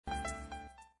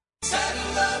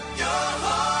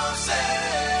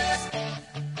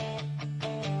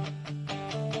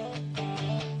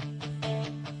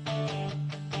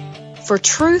For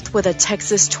truth with a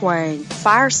Texas twang,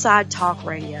 Fireside Talk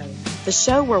Radio, the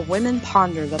show where women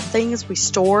ponder the things we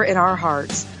store in our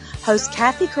hearts. Host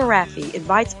Kathy Carafi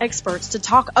invites experts to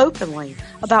talk openly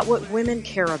about what women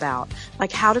care about,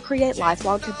 like how to create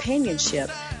lifelong companionship,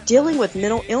 dealing with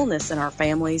mental illness in our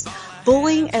families,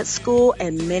 bullying at school,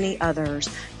 and many others.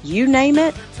 You name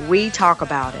it, we talk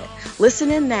about it.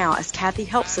 Listen in now as Kathy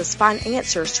helps us find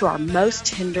answers to our most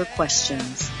tender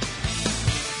questions.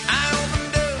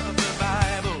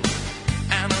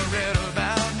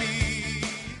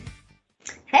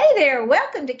 Hey there,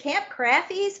 welcome to Camp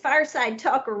Craffy's Fireside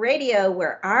Talk Radio,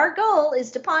 where our goal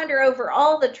is to ponder over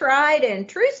all the tried and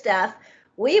true stuff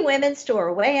we women store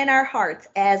away in our hearts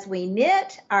as we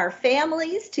knit our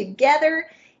families together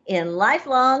in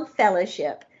lifelong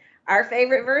fellowship. Our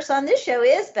favorite verse on this show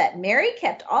is, "But Mary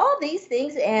kept all these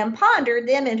things and pondered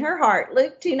them in her heart,"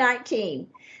 Luke 2:19.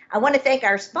 I want to thank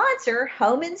our sponsor,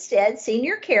 Home Instead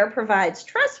Senior Care provides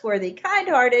trustworthy,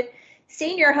 kind-hearted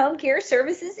senior home care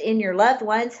services in your loved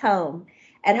one's home.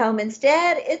 At Home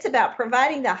Instead, it's about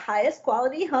providing the highest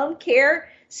quality home care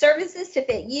services to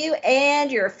fit you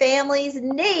and your family's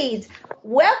needs.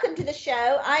 Welcome to the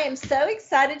show. I am so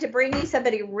excited to bring you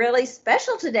somebody really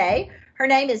special today. Her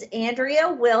name is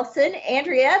Andrea Wilson.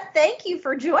 Andrea, thank you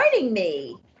for joining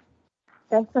me.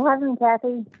 Thanks for having me,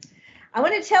 Kathy. I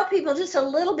want to tell people just a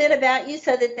little bit about you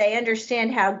so that they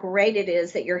understand how great it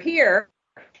is that you're here.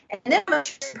 And then I'm going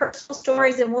to share personal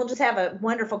stories, and we'll just have a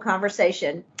wonderful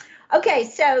conversation. Okay,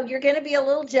 so you're going to be a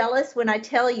little jealous when I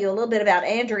tell you a little bit about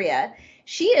Andrea.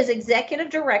 She is executive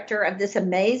director of this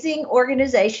amazing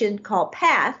organization called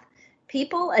PATH,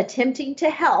 People Attempting to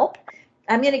Help.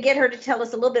 I'm going to get her to tell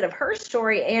us a little bit of her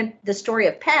story and the story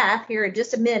of PATH here in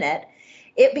just a minute.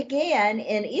 It began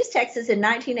in East Texas in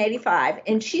 1985,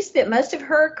 and she spent most of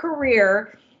her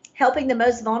career helping the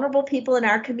most vulnerable people in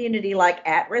our community, like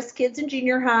at-risk kids in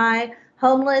junior high,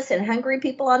 homeless and hungry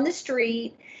people on the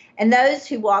street, and those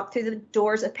who walk through the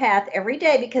doors of PATH every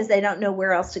day because they don't know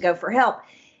where else to go for help.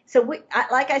 So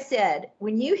like I said,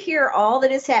 when you hear all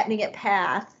that is happening at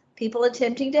PATH, People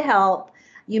Attempting to Help,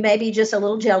 you may be just a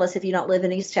little jealous if you don't live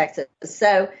in East Texas.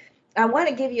 So I want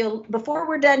to give you, before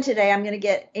we're done today, I'm going to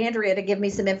get Andrea to give me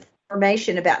some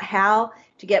information about how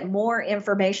to get more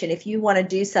information if you want to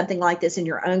do something like this in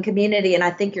your own community, and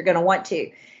I think you're going to want to.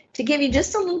 To give you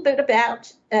just a little bit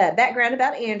about background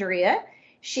about Andrea,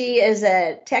 she is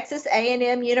a Texas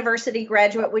A&M University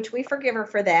graduate, which we forgive her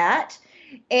for that.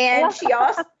 And she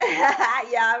also,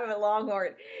 yeah, I'm a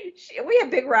Longhorn. We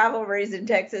have big rivalries in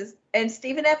Texas. And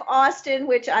Stephen F. Austin,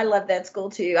 which I love that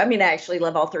school too. I mean, I actually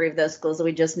love all three of those schools that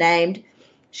we just named.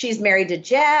 She's married to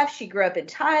Jeff. She grew up in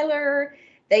Tyler.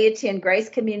 They attend Grace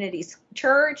Community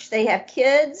Church. They have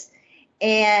kids,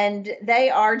 and they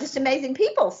are just amazing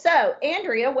people. So,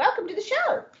 Andrea, welcome to the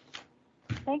show.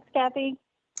 Thanks, Kathy.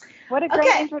 What a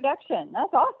great introduction.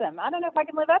 That's awesome. I don't know if I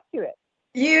can live up to it.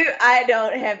 I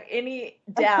don't have any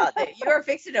doubt that you are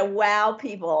fixing to wow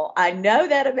people. I know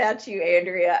that about you,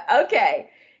 Andrea. Okay.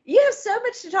 You have so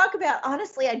much to talk about.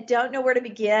 Honestly, I don't know where to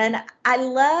begin. I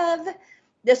love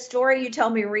the story you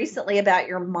told me recently about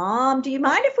your mom. Do you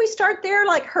mind if we start there?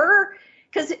 Like her,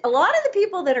 because a lot of the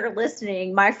people that are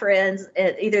listening, my friends,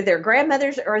 either their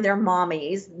grandmothers or their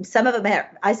mommies, some of them have,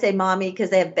 I say mommy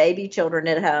because they have baby children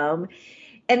at home,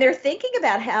 and they're thinking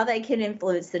about how they can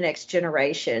influence the next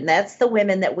generation. That's the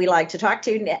women that we like to talk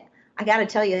to. I got to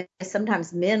tell you,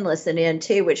 sometimes men listen in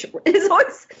too, which is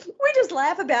always, we just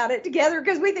laugh about it together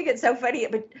because we think it's so funny.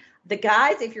 But the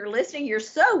guys, if you're listening, you're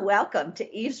so welcome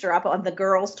to eavesdrop on the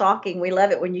girls talking. We love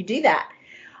it when you do that.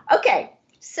 Okay,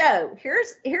 so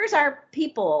here's our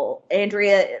people,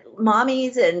 Andrea,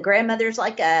 mommies and grandmothers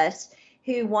like us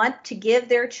who want to give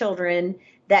their children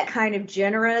that kind of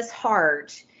generous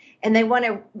heart, and they want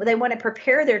to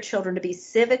prepare their children to be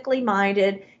civically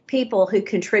minded people who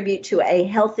contribute to a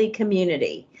healthy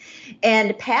community.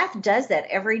 And PATH does that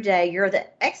every day. You're the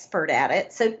expert at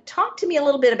it. So talk to me a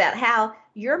little bit about how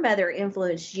your mother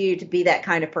influenced you to be that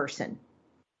kind of person.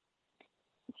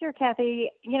 Sure,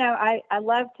 Kathy. You know, I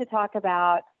love to talk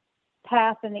about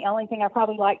PATH, and the only thing I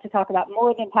probably like to talk about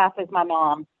more than PATH is my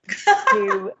mom,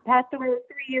 who passed away 3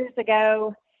 years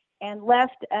ago and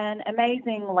left an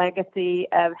amazing legacy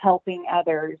of helping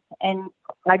others. And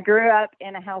I grew up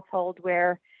in a household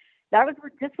where that was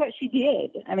just what she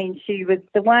did. I mean, she was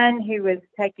the one who was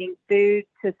taking food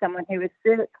to someone who was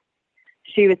sick.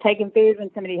 She was taking food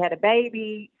when somebody had a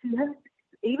baby. She helped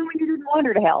even when you didn't want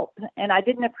her to help. And I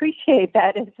didn't appreciate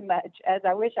that as much as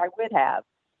I wish I would have.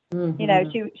 Mm-hmm. You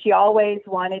know, she always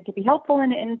wanted to be helpful,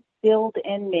 and instilled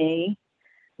in me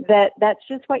that's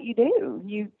just what you do.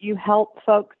 You help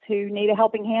folks who need a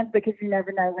helping hand because you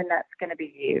never know when that's going to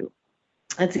be you.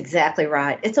 That's exactly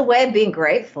right. It's a way of being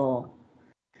grateful.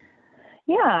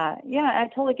 Yeah, I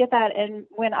totally get that. And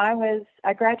when I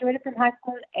graduated from high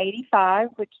school in '85,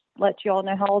 which lets you all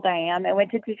know how old I am, and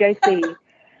went to TJC,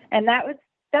 and that was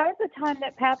the time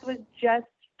that PATH was just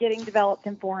getting developed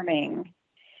and forming.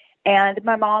 And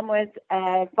my mom was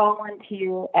a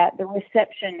volunteer at the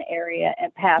reception area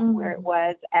at PATH where it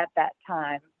was at that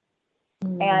time.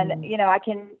 And,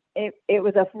 it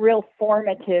was a real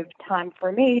formative time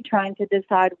for me trying to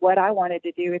decide what I wanted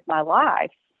to do with my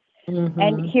life.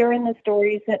 And hearing the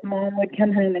stories that Mom would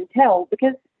come home and tell,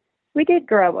 because we did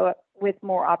grow up with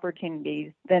more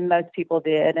opportunities than most people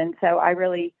did. And so I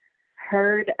really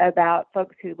heard about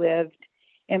folks who lived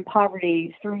in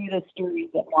poverty through the stories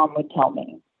that Mom would tell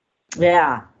me.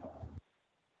 Yeah.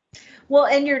 Well,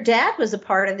 and your dad was a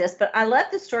part of this, but I love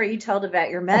the story you told about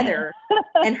your mother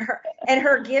and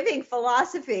her giving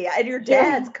philosophy and your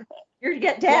dad's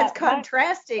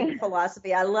contrasting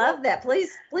philosophy. I love that. Please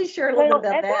share a little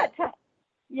bit about that.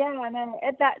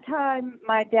 At that time,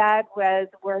 my dad was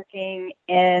working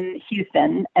in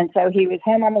Houston, and so he was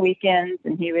home on the weekends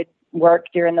and he would work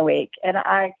during the week. And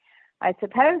I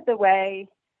suppose the way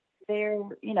their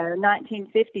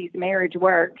 1950s marriage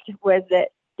worked was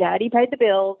that Daddy paid the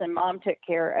bills and Mom took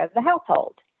care of the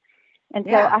household. And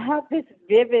so I have this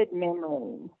vivid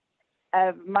memory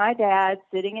of my dad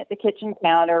sitting at the kitchen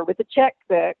counter with a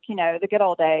checkbook, the good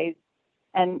old days,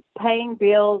 and paying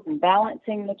bills and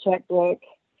balancing the checkbook.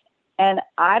 And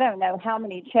I don't know how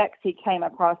many checks he came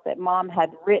across that Mom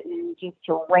had written just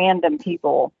to random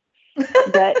people.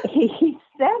 But he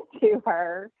said to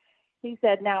her, he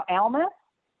said, "Now, Alma,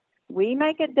 we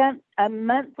make a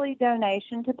monthly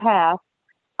donation to PATH.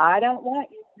 I don't want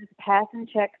you just passing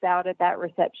checks out at that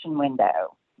reception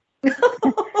window."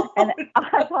 And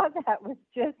I thought that was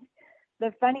just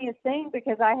the funniest thing,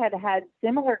 because I had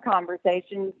similar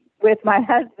conversations with my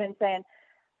husband saying,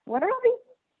 "What are all these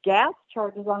gas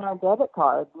charges on our debit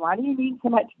cards? Why do you need so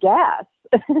much gas?"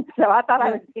 So I thought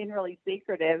I was being really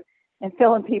secretive and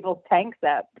filling people's tanks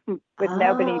up with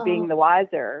nobody being the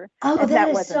wiser. Oh, and that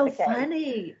is so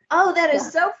funny. Oh, that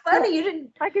is so funny.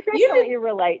 I could definitely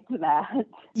relate to that.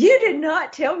 You did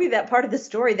not tell me that part of the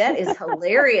story. That is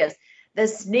hilarious. The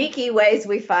sneaky ways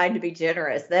we find to be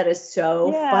generous. That is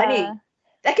so funny.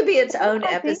 That could be its own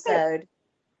episode.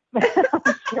 I'm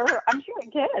sure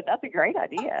it could. That's a great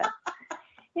idea.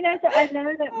 So I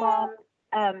know that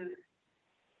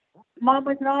Mom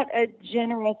was not a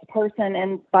generous person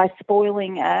and by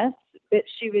spoiling us, but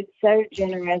she was so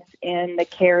generous in the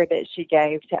care that she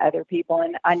gave to other people.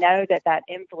 And I know that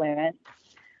influenced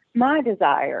my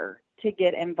desire to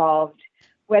get involved,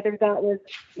 whether that was,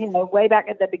 way back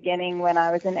at the beginning when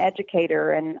I was an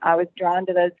educator and I was drawn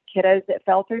to those kiddos that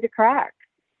fell through the cracks.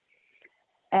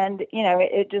 And,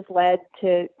 it just led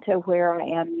to where I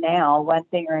am now, one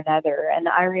thing or another. And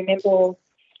I remember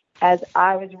as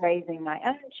I was raising my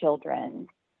own children,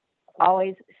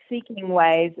 always seeking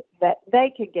ways that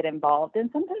they could get involved. And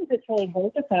sometimes it's really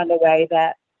hard to find a way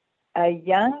that a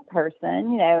young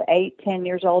person, 8, 10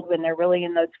 years old, when they're really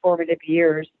in those formative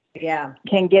years,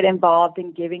 can get involved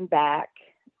in giving back,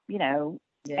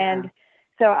 And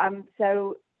so I'm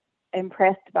so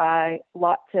impressed by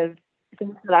lots of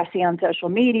things that I see on social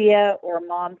media, or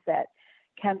moms that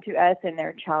come to us and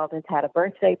their child has had a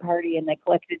birthday party and they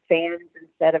collected fans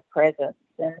instead of presents.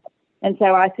 And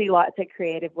so I see lots of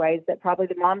creative ways that probably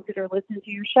the moms that are listening to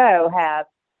your show have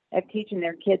of teaching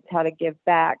their kids how to give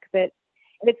back. But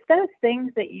it's those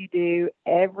things that you do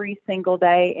every single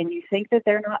day and you think that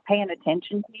they're not paying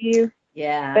attention to you.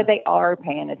 Yeah. But they are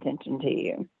paying attention to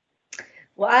you.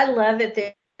 Well, I love it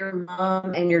that your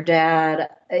mom and your dad,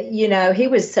 he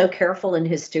was so careful in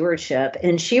his stewardship,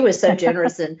 and she was so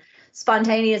generous and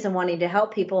spontaneous and wanting to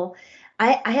help people.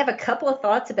 I have a couple of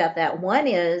thoughts about that. One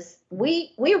is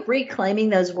we're reclaiming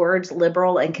those words,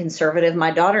 liberal and conservative.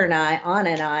 My daughter and I,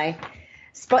 Anna and I,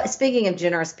 speaking of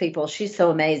generous people, she's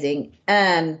so amazing.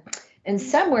 And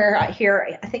somewhere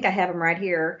here, I think I have them right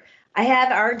here, I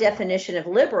have our definition of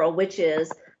liberal, which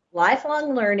is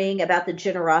lifelong learning about the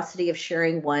generosity of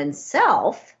sharing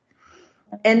oneself.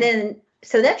 And then,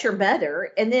 so that's your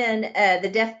mother. And then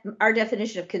our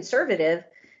definition of conservative,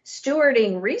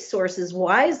 stewarding resources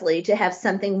wisely to have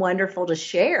something wonderful to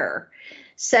share.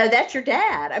 So that's your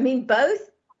dad. I mean, both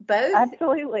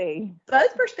absolutely,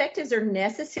 both perspectives are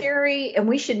necessary, and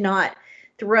we should not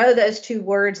throw those two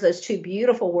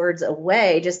beautiful words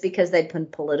away just because they've been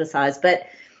politicized. But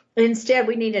instead,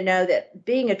 we need to know that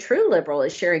being a true liberal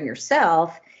is sharing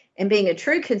yourself And being a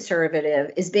true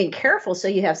conservative is being careful so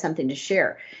you have something to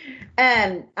share.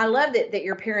 I love that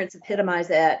your parents epitomize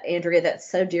that, Andrea. That's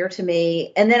so dear to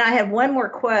me. And then I have one more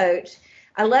quote.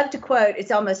 I love to quote.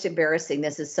 It's almost embarrassing.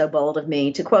 This is so bold of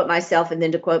me to quote myself and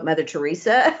then to quote Mother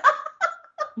Teresa.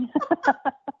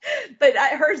 But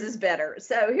hers is better.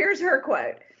 So here's her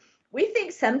quote. We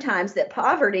think sometimes that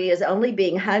poverty is only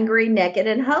being hungry, naked,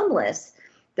 and homeless.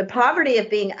 The poverty of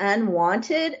being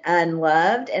unwanted,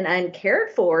 unloved, and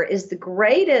uncared for is the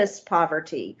greatest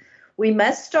poverty. We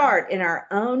must start in our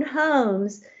own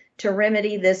homes to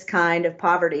remedy this kind of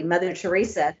poverty. Mother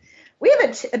Teresa. We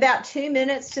have about 2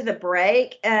 minutes to the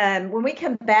break. When we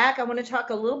come back, I want to talk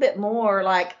a little bit more.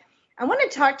 I want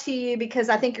to talk to you because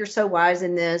I think you're so wise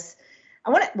in this.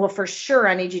 For sure,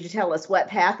 I need you to tell us what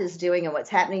PATH is doing and what's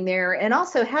happening there, and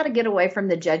also how to get away from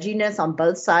the judginess on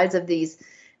both sides of these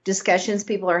discussions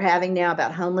people are having now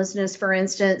about homelessness, for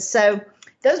instance. So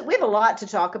we have a lot to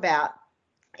talk about.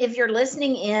 If you're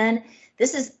listening in,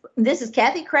 this is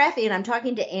Kathy Krafve, and I'm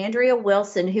talking to Andrea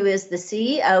Wilson, who is the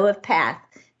CEO of PATH,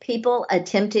 People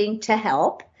Attempting to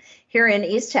Help, here in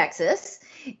East Texas.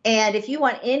 And if you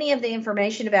want any of the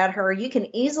information about her, you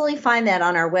can easily find that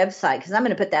on our website, because I'm going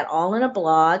to put that all in a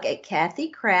blog at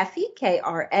Kathy Krafve,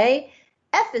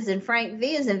 K-R-A-F as in Frank,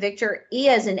 V as in Victor, E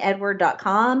as in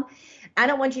Edward.com. I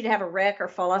don't want you to have a wreck or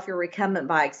fall off your recumbent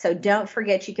bike, so don't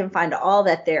forget you can find all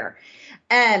that there.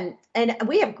 And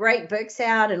we have great books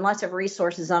out and lots of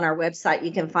resources on our website.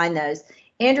 You can find those.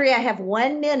 Andrea, I have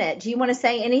 1 minute. Do you want to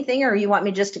say anything, or you want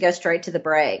me just to go straight to the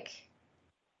break?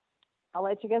 I'll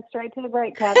let you go straight to the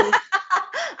break, Kathy.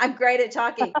 I'm great at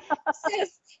talking.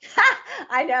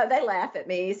 I know, they laugh at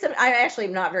me. I actually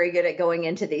am not very good at going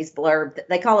into these blurb.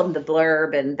 They call them the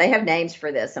blurb, and they have names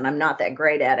for this, and I'm not that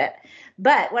great at it.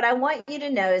 But what I want you to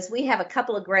know is we have a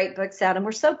couple of great books out, and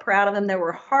we're so proud of them. They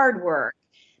were hard work.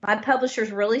 My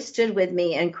publishers really stood with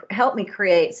me and helped me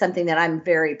create something that I'm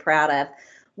very proud of.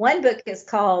 One book is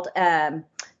called The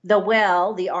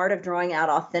Well, The Art of Drawing Out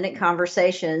Authentic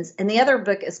Conversations. And the other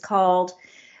book is called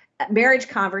Marriage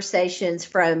Conversations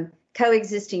from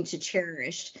Coexisting to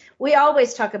Cherished. We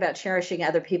always talk about cherishing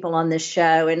other people on this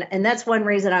show. And that's one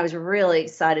reason I was really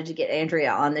excited to get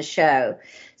Andrea on the show.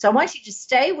 So I want you to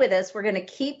stay with us. We're going to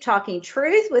keep talking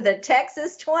truth with a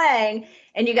Texas twang.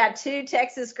 And you got two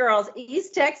Texas girls,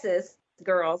 East Texas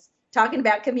girls, talking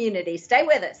about community. Stay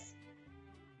with us.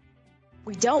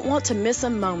 We don't want to miss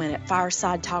a moment at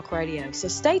Fireside Talk Radio, so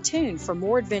stay tuned for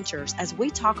more adventures as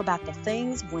we talk about the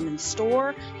things women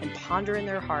store and ponder in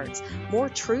their hearts. More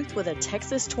truth with a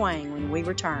Texas twang when we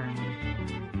return.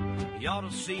 You ought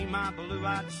to see my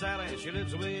blue-eyed Sally. She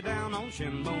lives way down on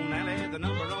Shinbone Alley. The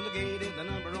number on the gate is the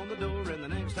number on the door, and the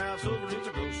next house over is a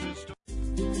grocery store.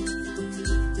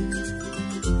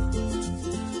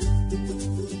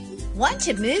 Want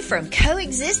to move from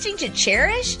coexisting to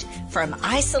cherished? From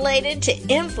isolated to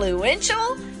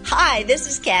influential? Hi, this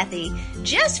is Kathy.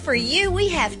 Just for you, we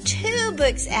have 2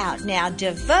 books out now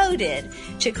devoted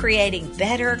to creating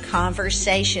better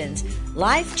conversations,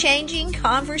 life-changing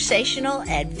conversational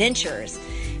adventures.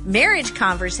 Marriage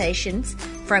Conversations,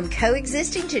 From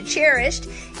Coexisting to Cherished,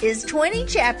 is 20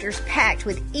 chapters packed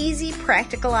with easy,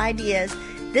 practical ideas.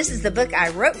 This is the book I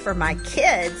wrote for my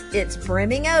kids. It's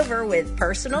brimming over with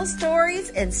personal stories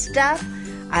and stuff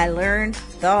I learned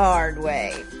the hard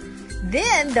way.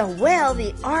 Then The Well,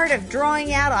 The Art of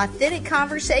Drawing Out Authentic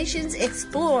Conversations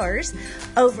explores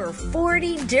over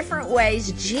 40 different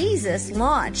ways Jesus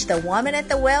launched the woman at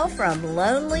the well from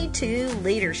lonely to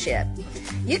leadership.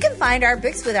 You can find our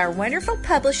books with our wonderful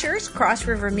publishers, Cross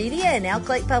River Media and Elk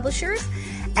Lake Publishers,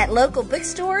 at local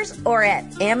bookstores or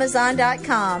at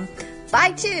Amazon.com.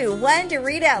 Buy 2, one to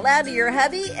read out loud to your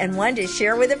hubby and one to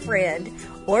share with a friend.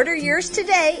 Order yours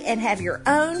today and have your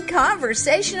own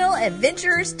conversational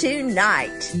adventures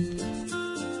tonight.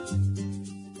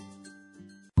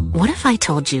 What if I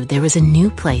told you there was a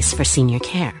new place for senior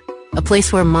care? A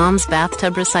place where Mom's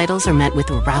bathtub recitals are met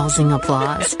with rousing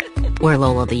applause. Where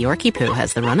Lola the Yorkie Poo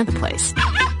has the run of the place.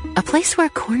 A place where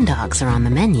corn dogs are on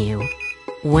the menu.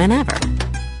 Whenever.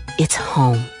 It's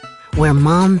home. Where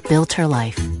Mom built her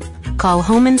life. Call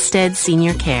Home Instead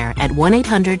Senior Care at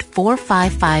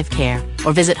 1-800-455-CARE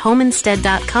or visit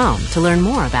homeinstead.com to learn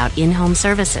more about in-home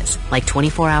services like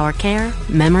 24-hour care,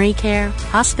 memory care,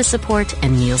 hospice support,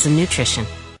 and meals and nutrition.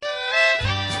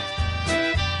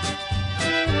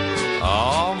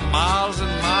 Oh, miles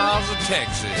and miles of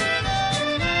Texas.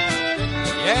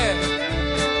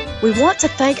 Yeah. We want to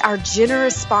thank our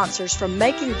generous sponsors for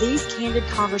making these candid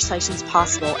conversations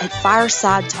possible at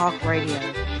Fireside Talk Radio,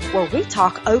 where we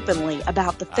talk openly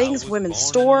about the things women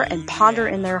store and ponder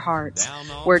in their hearts,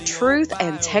 where truth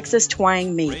and Texas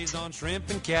twang meet. Raised on shrimp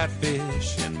and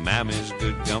catfish and Mammy's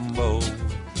good gumbo.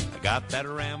 I got that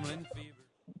rambling fever.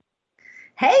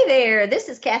 Hey there, this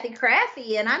is Kathy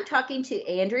Crafty, and I'm talking to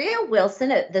Andrea Wilson,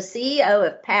 the CEO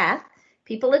of PATH,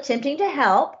 People Attempting to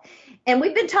Help. And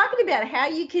we've been talking about how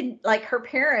you can, like your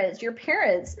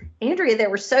parents, Andrea, they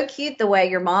were so cute the way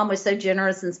your mom was so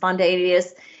generous and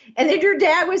spontaneous. And then your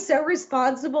dad was so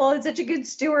responsible and such a good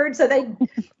steward. So they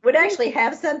would actually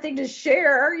have something to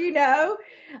share, you know.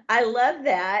 I love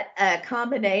that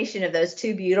combination of those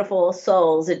two beautiful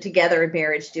souls and together in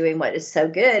marriage doing what is so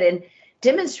good and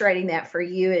demonstrating that for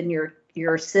you and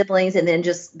your siblings, and then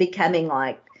just becoming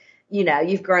like, you know,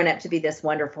 you've grown up to be this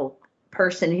wonderful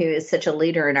person who is such a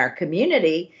leader in our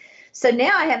community. So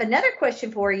now I have another question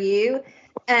for you.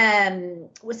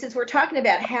 Since we're talking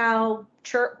about how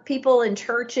people in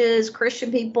churches, Christian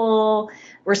people,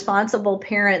 responsible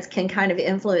parents can kind of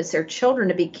influence their children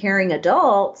to be caring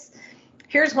adults,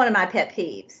 here's one of my pet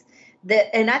peeves.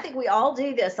 And I think we all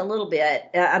do this a little bit.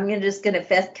 I'm just going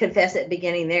to confess at the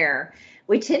beginning there.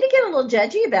 We tend to get a little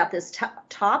judgy about this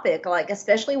topic, like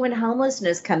especially when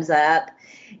homelessness comes up.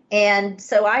 And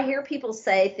so I hear people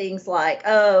say things like,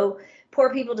 oh,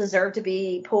 poor people deserve to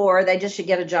be poor. They just should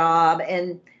get a job.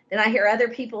 And then I hear other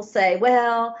people say,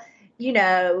 well, you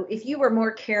know, if you were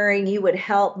more caring, you would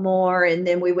help more, and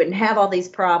then we wouldn't have all these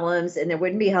problems and there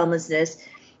wouldn't be homelessness.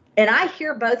 And I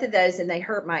hear both of those and they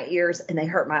hurt my ears and they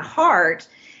hurt my heart.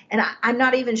 And I'm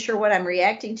not even sure what I'm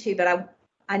reacting to, but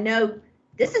I know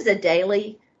this is a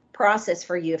daily process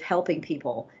for you of helping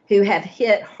people who have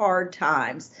hit hard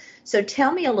times. So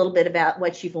tell me a little bit about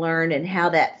what you've learned and how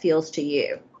that feels to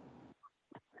you.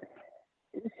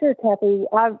 Sure, Kathy.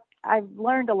 I've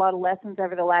learned a lot of lessons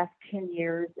over the last 10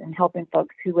 years in helping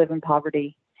folks who live in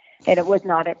poverty. And it was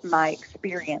not my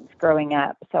experience growing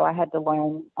up. So I had to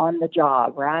learn on the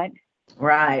job, right?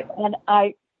 Right. And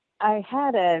I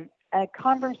had a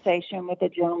conversation with a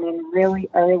gentleman really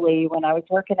early when I was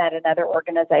working at another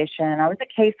organization. I was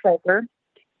a caseworker,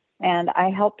 and I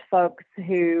helped folks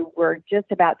who were just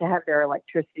about to have their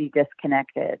electricity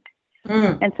disconnected.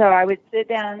 And so I would sit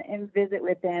down and visit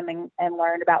with them and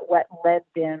learn about what led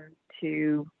them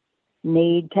to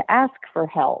need to ask for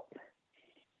help.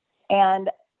 And,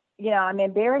 you know, I'm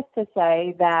embarrassed to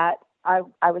say that I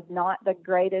was not the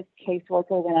greatest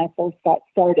caseworker when I first got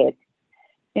started.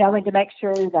 You know, I wanted to make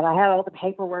sure that I had all the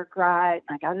paperwork right.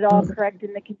 I got it all correct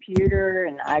in the computer,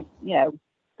 and I, you know,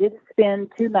 didn't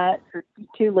spend too much or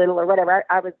too little or whatever.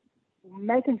 I was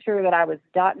making sure that I was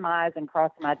dotting my I's and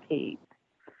crossing my T's.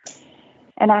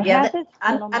 And I had this.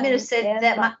 I'm going to say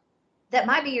that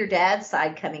might be your dad's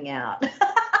side coming out.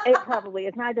 It probably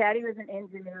is. My daddy was an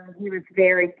engineer, and he was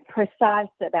very precise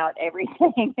about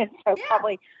everything. And so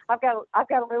probably I've got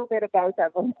a little bit of both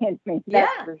of them in me.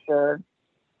 That's for sure.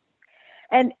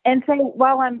 And so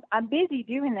while I'm busy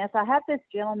doing this, I have this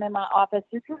gentleman in my office.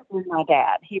 This was my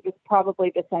dad. He was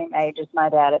probably the same age as my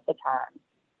dad at the time.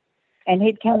 And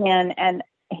he'd come in and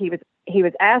he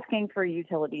was asking for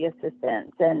utility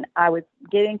assistance, and I was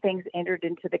getting things entered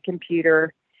into the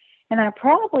computer, and I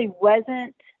probably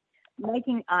wasn't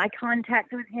making eye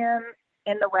contact with him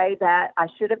in the way that I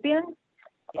should have been.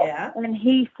 Yeah. And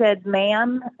he said,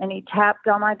 ma'am, and he tapped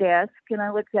on my desk, and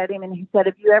I looked at him, and he said,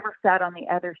 have you ever sat on the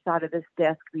other side of this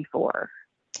desk before?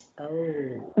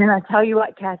 Oh. And I tell you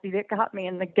what, Kathy, that got me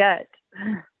in the gut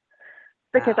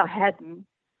because I hadn't.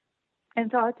 And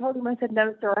so I told him, I said,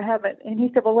 no, sir, I haven't. And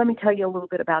he said, well, let me tell you a little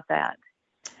bit about that.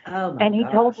 Oh, my And he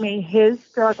gosh. told me his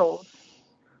struggles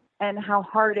and how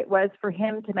hard it was for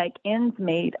him to make ends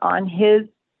meet on his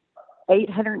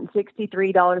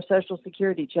 $863 Social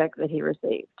Security check that he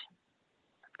received.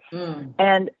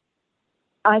 And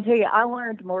I tell you, I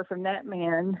learned more from that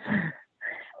man,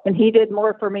 and he did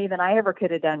more for me than I ever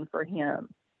could have done for him.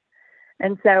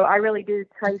 And so I really do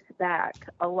trace back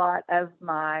a lot of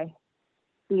my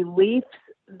beliefs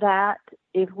that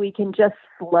if we can just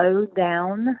slow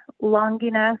down long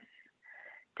enough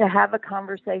to have a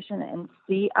conversation and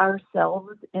see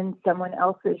ourselves in someone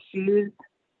else's shoes,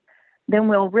 then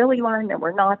we'll really learn that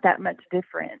we're not that much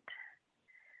different.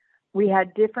 We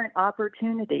had different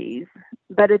opportunities,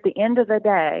 but at the end of the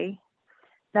day,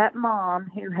 that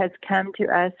mom who has come to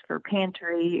us for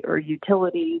pantry or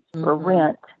utilities or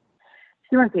rent,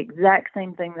 she wants the exact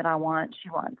same thing that I want. She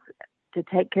wants to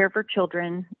take care of her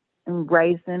children and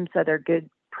raise them so they're good,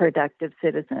 productive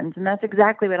citizens. And that's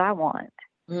exactly what I want.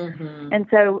 And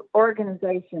so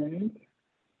organizations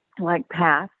like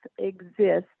PATH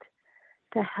exist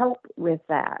to help with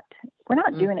that. We're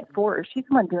not doing it for her. She's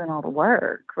the one doing all the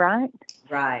work, right?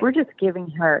 Right. We're just giving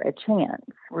her a chance.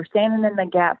 We're standing in the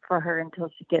gap for her until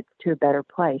she gets to a better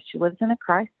place. She lives in a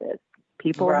crisis.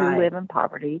 People Right. who live in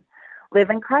poverty live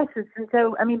in crisis. And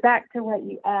so, I mean, back to what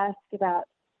you asked about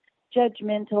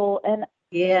judgmental and,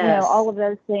 Yes. you know, all of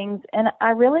those things. And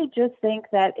I really just think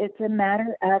that it's a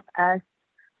matter of us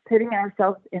putting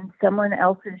ourselves in someone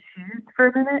else's shoes for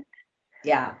a minute.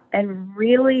 Yeah. And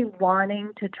really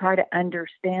wanting to try to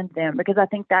understand them, because I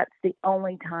think that's the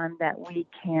only time that we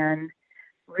can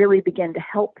really begin to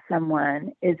help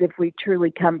someone is if we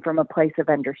truly come from a place of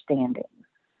understanding.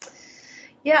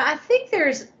 Yeah, I think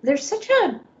there's such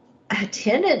a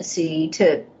tendency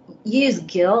to use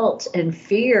guilt and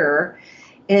fear.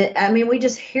 And, I mean, we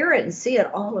just hear it and see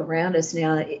it all around us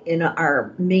now in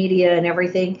our media and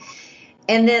everything.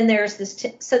 And then there's this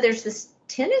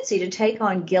tendency to take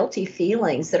on guilty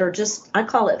feelings that are just, I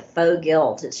call it faux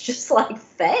guilt. It's just like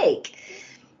fake.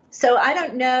 So I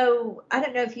don't know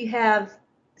if you have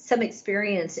some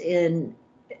experience in,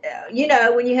 you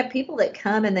know, when you have people that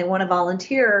come and they want to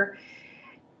volunteer,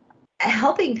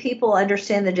 helping people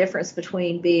understand the difference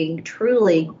between being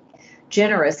truly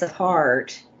generous of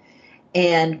heart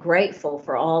and grateful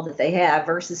for all that they have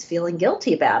versus feeling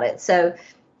guilty about it. So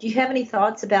do you have any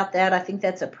thoughts about that? I think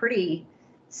that's a pretty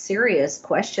serious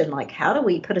question. Like, how do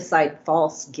we put aside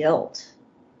false guilt?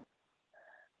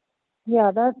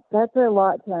 Yeah, that's a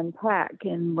lot to unpack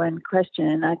in one question.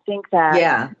 And I think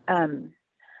that,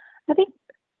 I think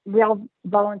we all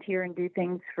volunteer and do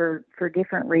things for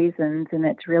different reasons. And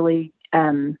it's really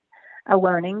a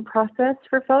learning process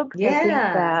for folks.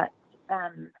 Yeah. I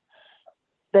think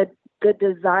that the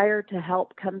desire to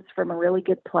help comes from a really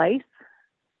good place.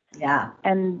 Yeah.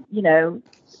 And, you know,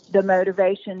 the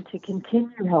motivation to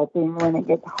continue helping when it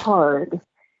gets hard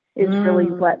is really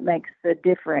what makes the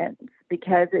difference,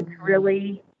 because it's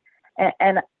really,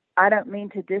 and I don't mean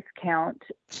to discount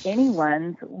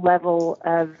anyone's level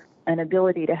of an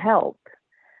ability to help,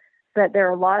 but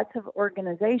there are lots of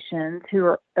organizations who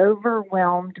are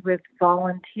overwhelmed with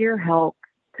volunteer help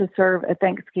to serve a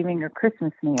Thanksgiving or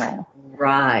Christmas meal.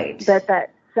 Right. But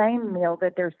that same meal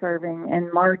that they're serving in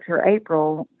March or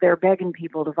April, they're begging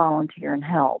people to volunteer and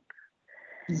help.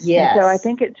 Yes. And so I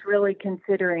think it's really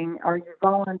considering, are you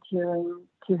volunteering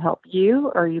to help you,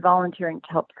 or are you volunteering to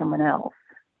help someone else?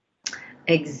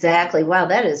 Exactly. Wow,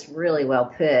 that is really well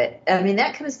put. I mean,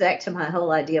 that comes back to my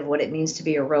whole idea of what it means to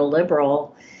be a real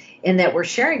liberal, in that we're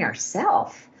sharing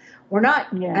ourselves. We're not,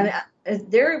 Yeah. I mean,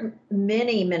 there are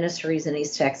many ministries in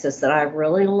East Texas that I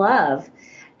really love,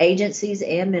 agencies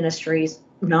and ministries,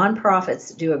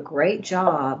 nonprofits do a great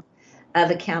job of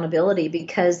accountability,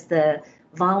 because the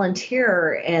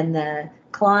volunteer and the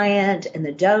client and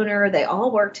the donor, they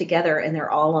all work together and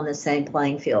they're all on the same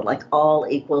playing field, like all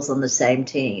equals on the same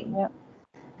team. Yep.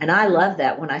 And I love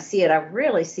that when I see it. I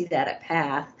really see that at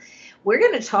PATH. We're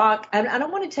going to talk, I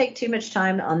don't want to take too much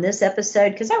time on this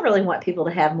episode because I really want people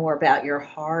to have more about your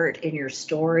heart and your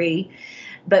story.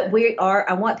 But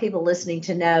I want people listening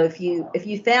to know, if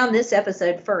you found this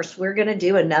episode first, we're going to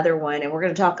do another one, and we're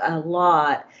going to talk a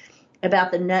lot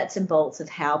about the nuts and bolts of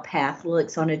how PATH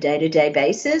looks on a day-to-day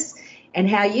basis, and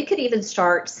how you could even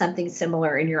start something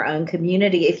similar in your own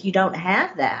community if you don't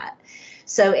have that.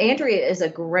 So Andrea is a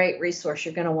great resource.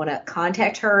 You're going to want to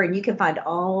contact her, and you can find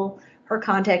all her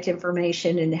contact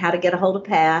information and how to get a hold of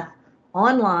PATH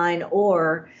online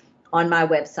or on my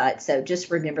website. So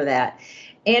just remember that.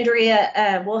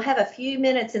 Andrea, we'll have a few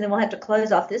minutes and then we'll have to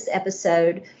close off this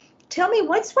episode. Tell me,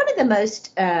 what's one of the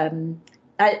most,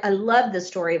 I love the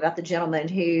story about the gentleman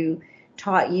who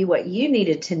taught you what you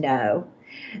needed to know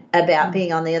about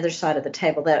being on the other side of the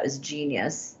table. That was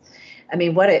genius. I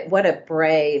mean, what a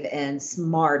brave and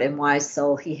smart and wise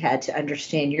soul he had to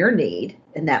understand your need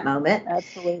in that moment.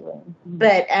 Absolutely.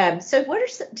 But so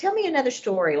tell me another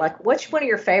story. Like, what's one of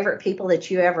your favorite people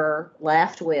that you ever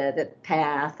laughed with at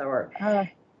PATH, or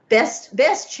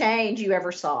best change you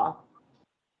ever saw?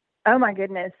 Oh my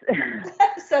goodness.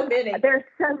 So many. There's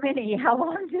so many. How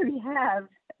long do we have?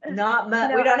 Not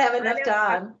much. We don't have enough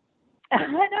time. I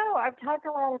know. I've talked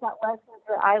a lot about lessons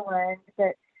that I learned,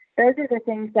 but those are the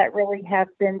things that really have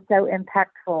been so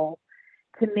impactful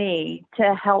to me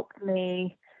to help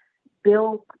me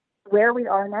build where we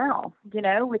are now, you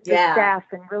know, with the staff,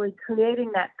 and really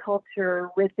creating that culture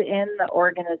within the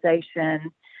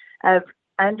organization of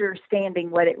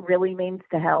understanding what it really means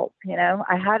to help. You know,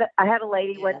 I had a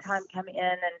lady one time come in,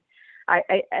 and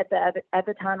I at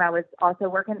the time I was also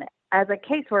working as a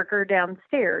caseworker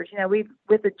downstairs. You know,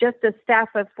 with just a staff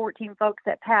of 14 folks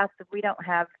at PATH, we don't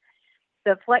have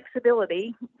the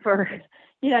flexibility for,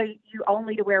 you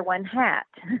only to wear one hat.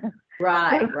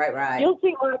 Right. You'll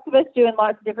see lots of us doing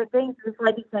lots of different things. This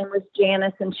lady's name was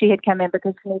Janice, and she had come in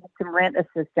because she needed some rent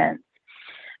assistance.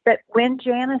 But when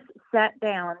Janice sat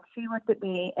down, she looked at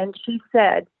me and she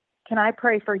said, "Can I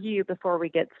pray for you before we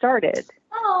get started?"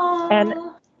 Aww. And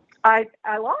I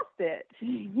lost it,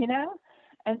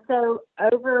 And so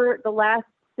over the last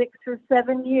 6 or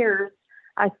 7 years,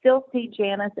 I still see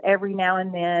Janice every now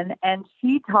and then, and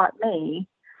she taught me,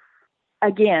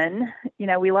 again,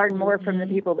 we learn more from the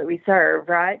people that we serve,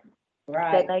 right?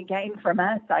 That they gain from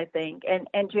us, I think. And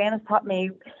Janice taught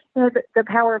me, the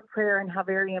power of prayer and how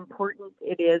very important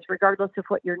it is, regardless of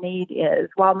what your need is.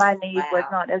 While my need was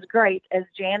not as great as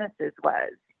Janice's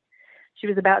was. She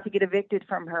was about to get evicted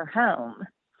from her home.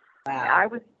 Wow. I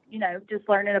was, just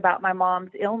learning about my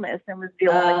mom's illness and was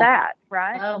dealing with that,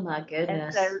 right? Oh, my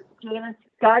goodness. And so Janice,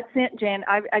 God sent Jan.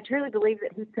 I truly believe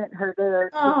that he sent her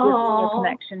there to give me a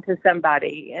connection to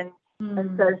somebody. And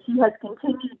so she has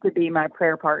continued to be my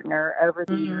prayer partner over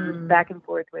the years, back and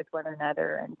forth with one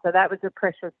another. And so that was a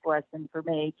precious lesson for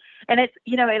me. And it's,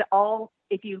 it all,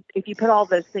 if you put all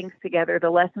those things together, the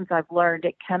lessons I've learned,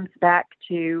 it comes back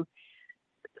to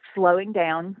slowing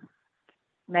down,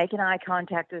 making eye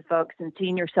contact with folks and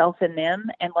seeing yourself in them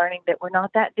and learning that we're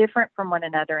not that different from one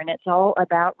another. And it's all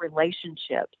about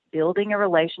relationships. Building a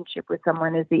relationship with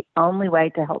someone is the only way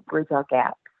to help bridge our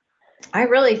gaps. I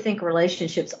really think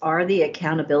relationships are the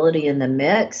accountability in the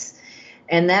mix.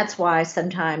 And that's why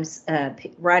sometimes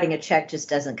writing a check just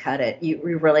doesn't cut it.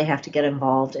 You really have to get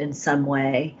involved in some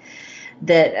way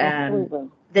that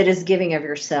is giving of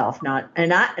yourself.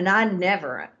 And I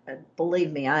never,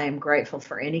 believe me, I am grateful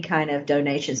for any kind of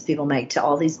donations people make to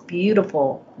all these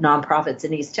beautiful nonprofits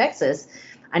in East Texas.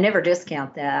 I never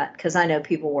discount that because I know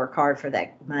people work hard for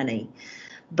that money.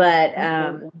 But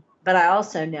I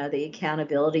also know the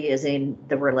accountability is in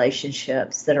the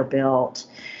relationships that are built.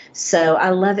 So I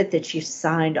love it that you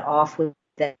signed off with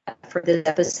that for this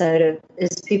episode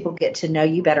as people get to know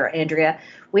you better, Andrea.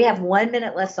 We have 1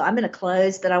 minute left, so I'm going to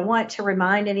close, but I want to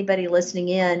remind anybody listening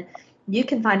in, you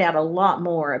can find out a lot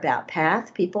more about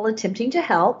PATH, People Attempting to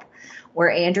Help, where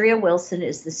Andrea Wilson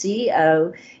is the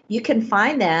CEO. You can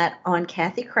find that on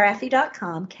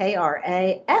KathyKrafty.com,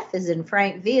 KRAF as in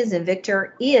Frank, V as in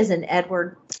Victor, E as in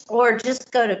Edward, or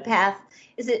just go to PATH.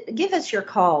 Give us your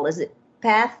call. Is it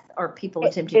PATH or People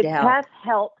Attempting to Help?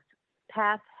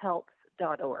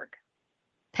 PathHelps.org.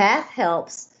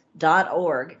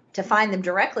 PathHelps.org. To find them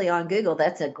directly on Google,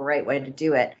 that's a great way to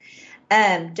do it.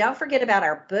 Don't forget about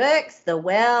our books, The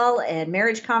Well and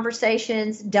Marriage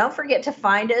Conversations. Don't forget to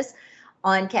find us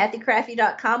on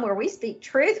KathyKrafty.com, where we speak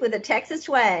truth with a Texas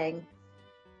twang.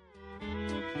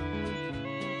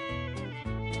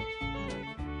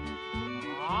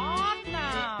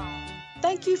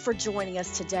 Thank you for joining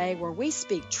us today, where we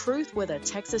speak truth with a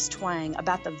Texas twang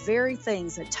about the very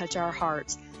things that touch our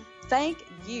hearts. Thank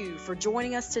you for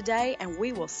joining us today, and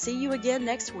we will see you again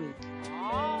next week.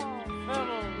 Oh,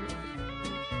 fellows,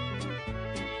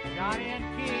 Johnny and